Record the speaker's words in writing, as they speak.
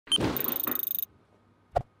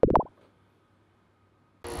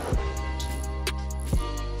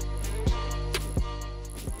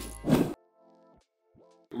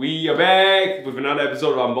We are back with another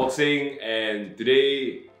episode of unboxing, and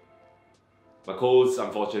today my co-host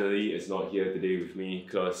unfortunately is not here today with me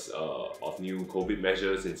because of new COVID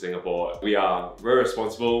measures in Singapore. We are very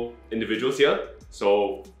responsible individuals here,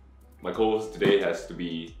 so my co-host today has to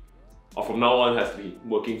be, or from now on has to be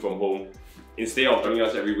working from home instead of joining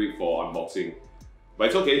us every week for unboxing. But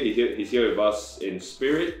it's okay, he's here with us in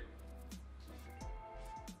spirit.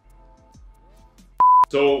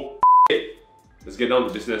 So, let's get down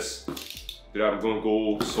to business. Today I'm going to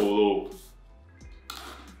go solo.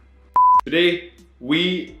 Today,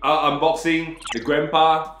 we are unboxing the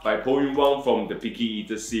Grandpa by Yun Wang from the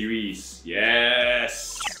PickyEaters series.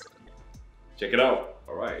 Yes! Check it out.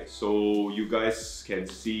 Alright, so you guys can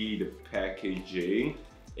see the packaging.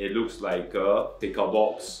 It looks like a takeout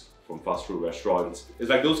box from fast food restaurants. It's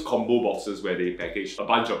like those combo boxes where they package a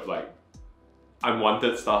bunch of like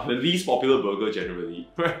unwanted stuff. The least popular burger generally.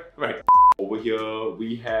 Right. Over here,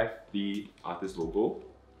 we have the artist logo.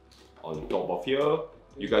 On top of here,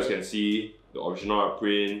 you guys can see the original art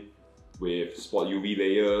print with spot UV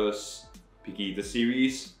layers, PickyEaters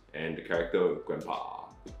series, and the character Grandpa.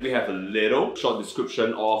 We have a little short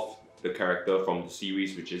description of the character from the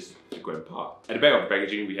series, which is the Grandpa. At the back of the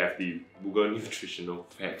packaging, we have the Booger nutritional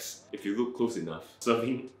facts. If you look close enough,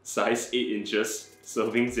 serving size 8 inches,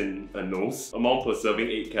 servings in a nose, amount per serving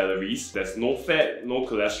 8 calories. There's no fat, no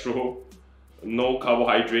cholesterol, no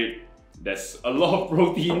carbohydrate. There's a lot of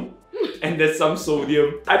protein, and there's some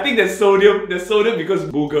sodium. I think there's sodium. There's sodium because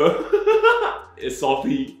Booger is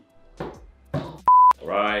salty.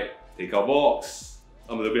 Alright, take our box.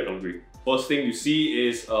 I'm a little bit hungry. First thing you see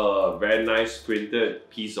is a very nice printed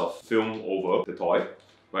piece of film over the toy,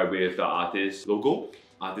 right, with the artist logo,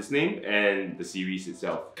 artist name, and the series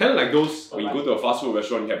itself. Kind of like those, when you go to a fast food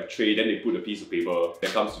restaurant, you have a tray, then they put a piece of paper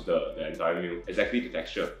that comes with the entire meal. Exactly the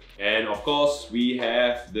texture. And of course, we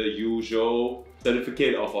have the usual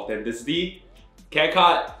certificate of authenticity, care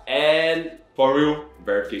card, and for real,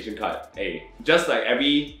 verification card. Hey, just like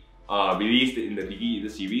every released in the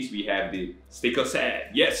PickyEaters series, we have the sticker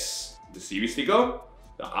set. Yes! The series sticker,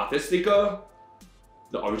 the artist sticker,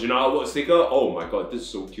 the original artwork sticker. Oh my god, this is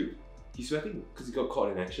so cute. He's sweating because he got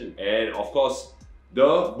caught in action. And of course, the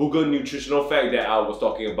Booger nutritional fact that I was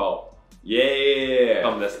talking about. Yeah!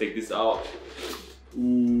 Come, let's take this out.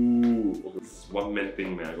 Ooh, okay, this is one man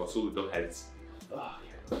thing, man. I got so little hands.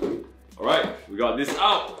 Alright, we got this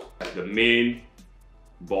out. The main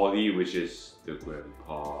body, which is the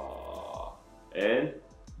Grandpa. And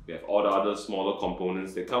we have all the other smaller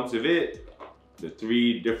components that comes with it. The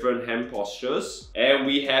 3 different hand postures. And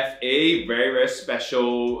we have a very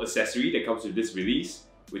special accessory that comes with this release,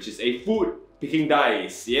 which is a food picking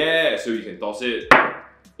dice. Yeah, so you can toss it.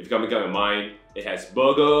 If you can't make up your mind, it has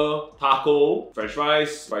burger, taco, french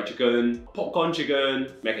fries, fried chicken, popcorn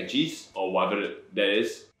chicken, mac and cheese, or whatever that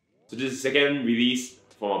is. So this is the second release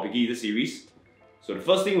from our PickyEaters series. So the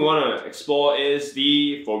first thing we want to explore is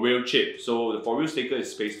the For Real chip. So the For Real sticker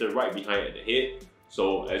is pasted right behind at the head.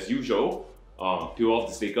 So as usual, peel off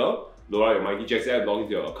the sticker, load out your Mighty Jaxx app, log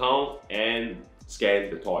into your account, and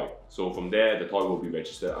scan the toy. So from there, the toy will be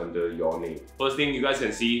registered under your name. First thing you guys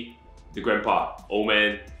can see, the Grandpa. Old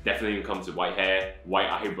man, definitely comes with white hair,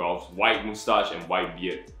 white eyebrows, white moustache, and white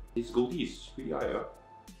beard. His goatee is pretty high, huh?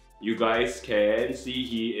 You guys can see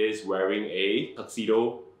he is wearing a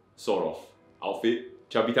tuxedo sort of outfit,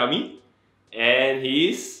 chubby tummy, and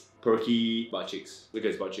his perky butt cheeks. Look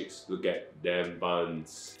at his butt cheeks. Look at them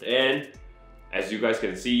buns. And as you guys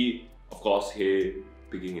can see, of course, he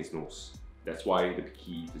picking his nose. That's why the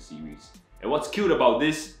PickyEaters series. And what's cute about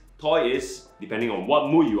this toy is, depending on what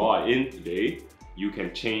mood you are in today, you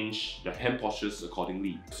can change the hand postures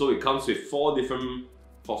accordingly. So it comes with 4 different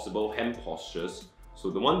possible hand postures.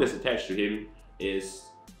 So the one that's attached to him is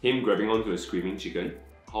him grabbing onto a screaming chicken.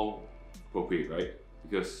 How appropriate, right?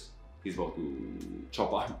 Because he's about to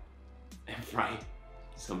chop up and fry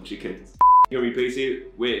some chickens. You can replace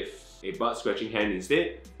it with a butt scratching hand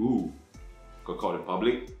instead. Ooh, got caught in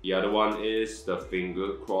public. The other one is the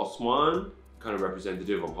finger cross one. Kind of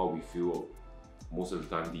representative of how we feel most of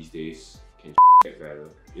the time these days. Can get better,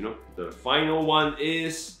 you know? The final one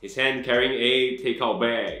is his hand carrying a takeout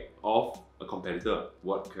bag of a competitor.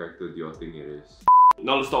 What character do you think it is?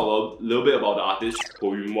 Now let's talk a little bit about the artist,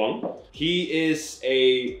 Yun Wang. He is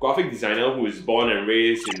a graphic designer who is born and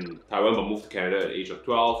raised in Taiwan but moved to Canada at the age of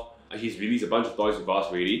 12. He's released a bunch of toys with us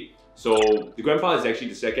already. So the Grandpa is actually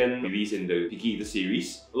the second release in the PickyEaters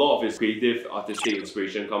series. A lot of his creative artistic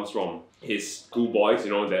inspiration comes from his schoolboys,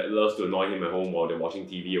 you know, that loves to annoy him at home while they're watching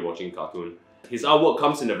TV or watching cartoon. His artwork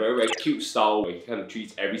comes in a very cute style where he kind of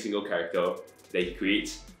treats every single character that he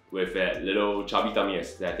creates with that little chubby tummy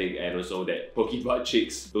aesthetic and also that pokey butt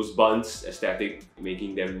cheeks, those buns aesthetic,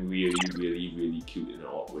 making them really, really, really cute in an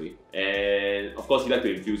odd way. And of course, he liked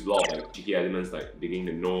to infuse a lot of like cheeky elements like digging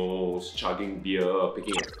the nose, chugging beer,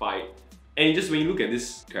 picking a fight. And just when you look at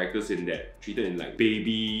these characters in that, treated in like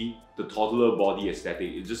baby, the toddler body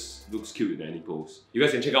aesthetic, it just looks cute in any pose. You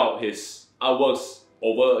guys can check out his artworks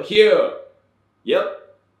over here.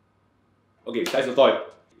 Yep. Okay, size of toy.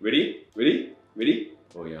 Ready? Ready? Ready?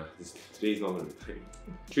 Oh yeah, today's not gonna be time.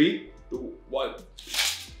 3, 2, 1.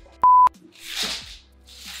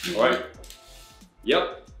 Alright.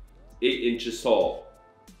 Yep. 8 inches tall.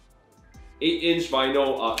 8-inch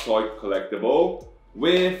vinyl art toy collectible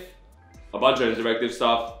with a bunch of interactive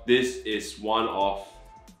stuff. This is one of,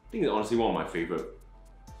 I think it's honestly one of my favorite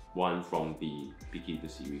one from the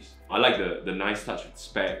PickyEaters series. I like the nice touch with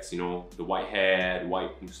specs, you know, the white hair, the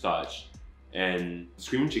white moustache. And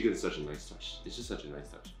Screaming Chicken is such a nice touch. It's just such a nice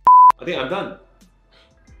touch. I think I'm done.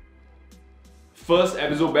 First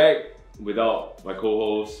episode back without my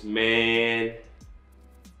co-host. Man.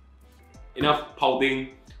 Enough pouting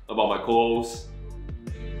about my co-host.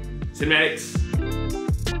 Cinematics.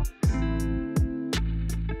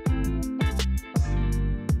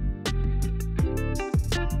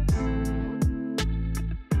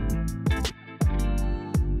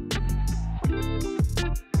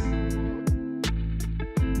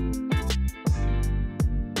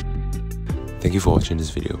 Thank you for watching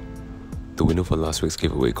this video. The winner for last week's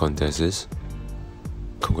giveaway contest is...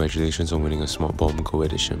 Congratulations on winning a Smart Bomb Go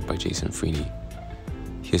Edition by Jason Freeny.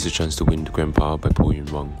 Here's a chance to win the Grandpa by Yun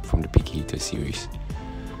Wang from the PickyEaters series.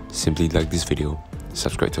 Simply like this video,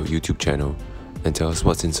 subscribe to our YouTube channel, and tell us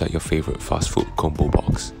what's inside your favorite fast food combo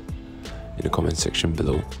box. In the comment section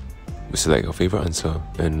below, we'll select your favorite answer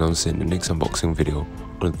and announce it in the next unboxing video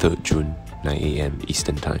on 3rd June, 9 AM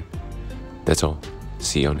Eastern Time. That's all.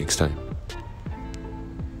 See you all next time.